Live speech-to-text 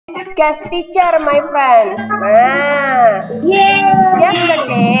guest teacher, my friend. Nah,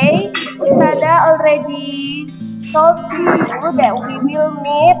 yesterday, Ustada already told you that we will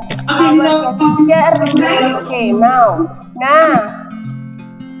meet our guest teacher. Okay, now,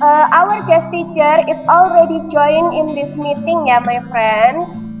 our guest teacher is already joined in this meeting, yeah, my friend.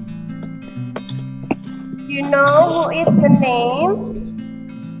 You know who is the name?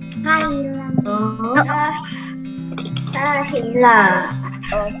 Rahila.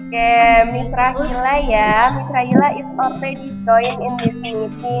 Okay, Miss Rahila ya. Miss Rahila is already joined in this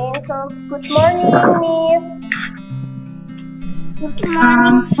meeting. So, good morning, Miss. Good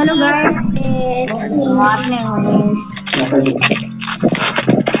morning. Hello guys. Good morning.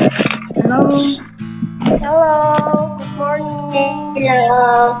 Hello. Hello. Good morning.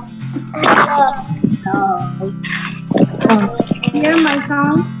 Hello. Hear my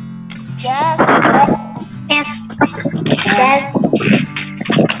sound? Yes.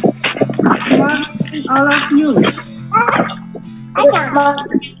 Good morning, all of you. Good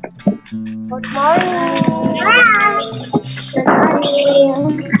morning.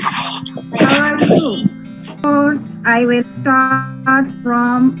 How are you? First, I will start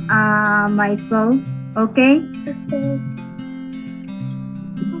from myself. Okay?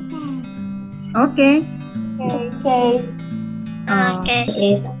 Okay. Okay.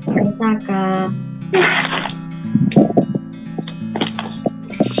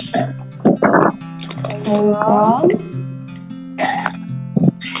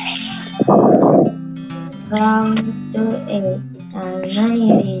 From to eight.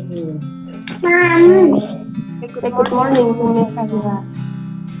 Good morning, Miss Rahila.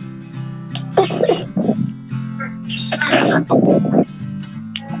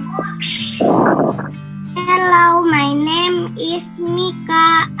 Hello, my name is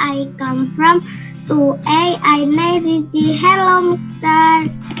Mika. I come from 2A. I name Rizi. Hello, Mr.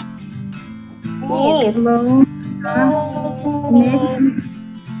 Miss. Hello. Miss.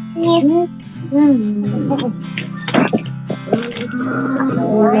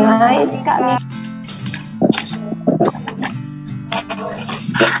 Nice, Kak Miss.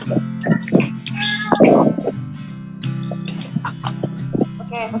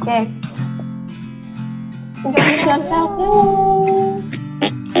 Okay. Introduce yourself.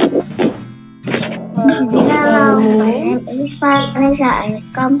 Hello, my name is Vanessa. I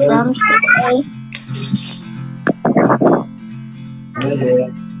come from 2A.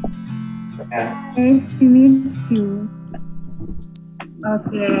 Nice to meet you.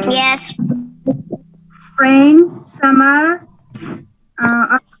 Okay. Yes. Spring, summer,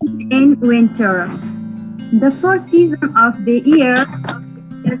 autumn, and winter. The four seasons of the year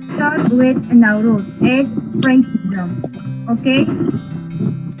start with Nowruz, spring season. Okay?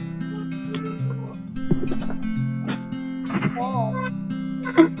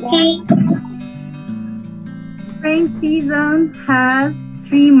 Okay. Spring season has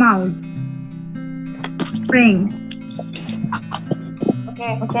 3 months. Spring.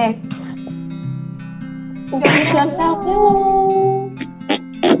 Okay. Introduce yourself.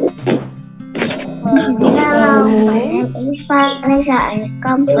 Hello, my name is Vanessa. I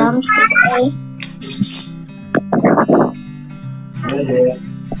come from 2A.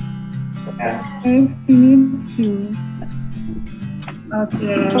 Nice to meet you.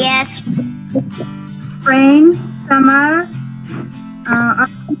 Okay. Yes. Spring, summer,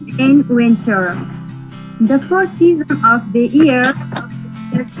 autumn, and winter. The four seasons of the year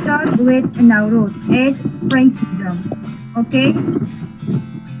start with Nowruz, spring season. Okay?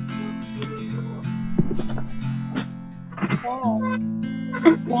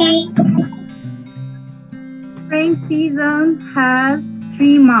 Okay. Spring season has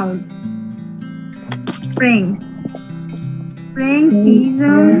 3 months. Spring. Spring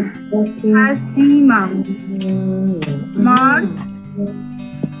season has 3 months. March,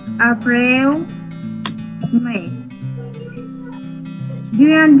 April, May. Do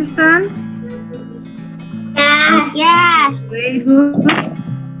you understand? Yes. Very good.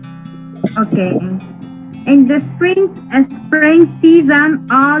 Okay. In the spring season,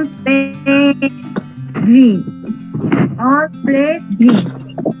 all places green. All places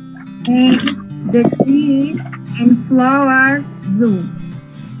green. And the trees and flowers bloom.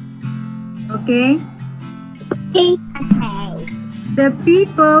 Okay? The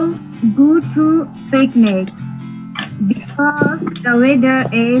people go to picnic because the weather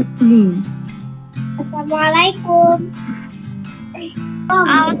is clean. Assalamualaikum.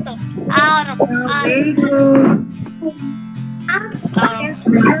 Very good.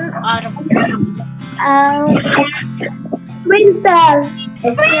 Winter.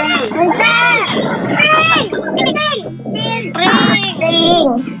 Spring.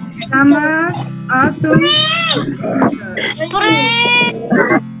 Summer, autumn, Spring.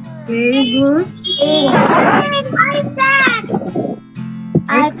 very good.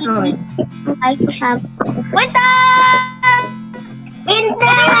 Excellent. Winter.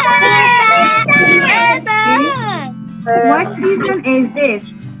 What season is this?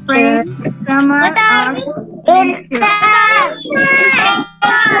 Spring, summer, autumn, winter.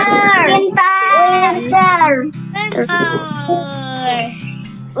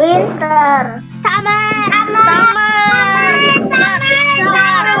 Winter. Summer.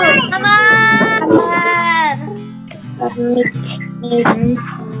 Very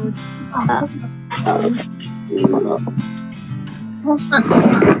good.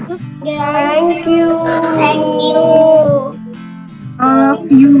 Thank you. All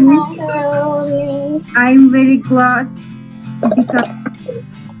of you, I'm very glad because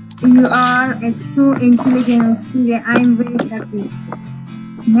you are a so intelligent student. I'm very happy.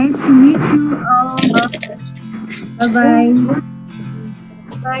 Nice to meet you all. Bye-bye.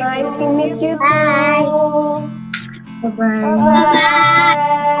 Nice to meet you too. Bye-bye.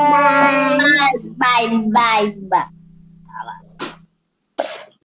 Bye. Bye.